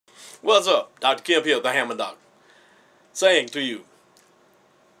What's up? Dr. Kemp here, the Hammer Doc, saying to you,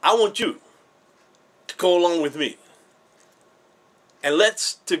 I want you to go along with me and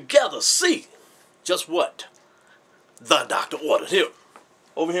let's together see just what the doctor ordered here.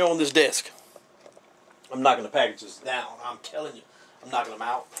 Over here on this desk. I'm knocking the packages down. I'm telling you, I'm knocking them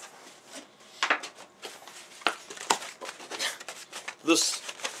out. This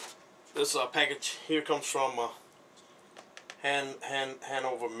package here comes from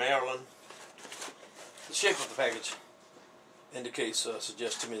Hanover, Maryland. The shape of the package indicates,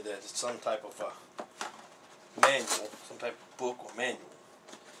 suggests to me that it's some type of manual, some type of book or manual.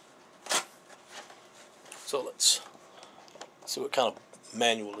 So let's see what kind of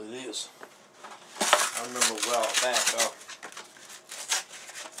manual it is. I remember a while back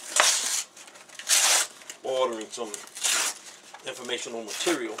ordering some informational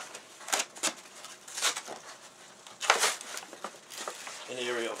material in the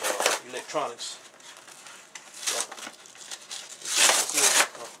area of electronics.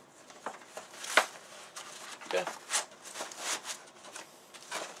 Okay.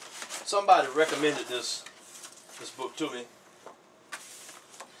 Somebody recommended this book to me,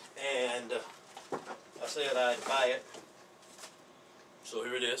 and I said I'd buy it. So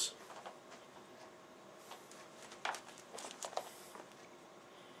here it is.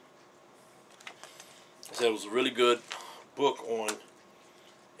 I said it was a really good book on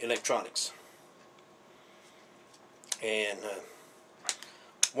electronics, and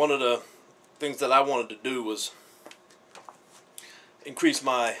one of the things that I wanted to do was increase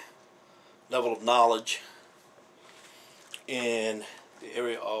my level of knowledge in the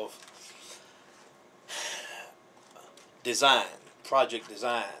area of design, project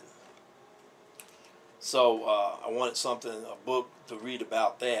design. So I wanted something, a book to read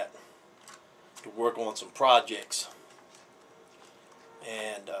about that, to work on some projects,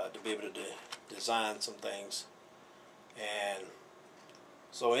 and to be able to design some things. And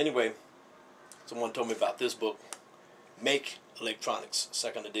so anyway, someone told me about this book, Make Electronics,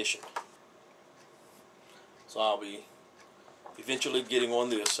 2nd edition. So I'll be eventually getting on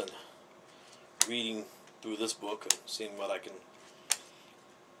this and reading through this book and seeing what I can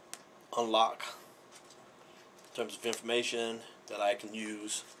unlock in terms of information that I can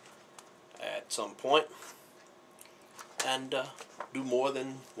use at some point, and do more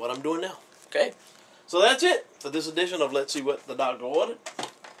than what I'm doing now. Okay? So that's it for this edition of Let's See What the Doctor Ordered.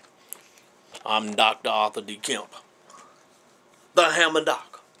 I'm Dr. Arthur D. Kemp, the Hammer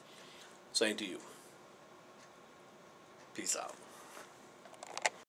Doc, saying to you, peace out.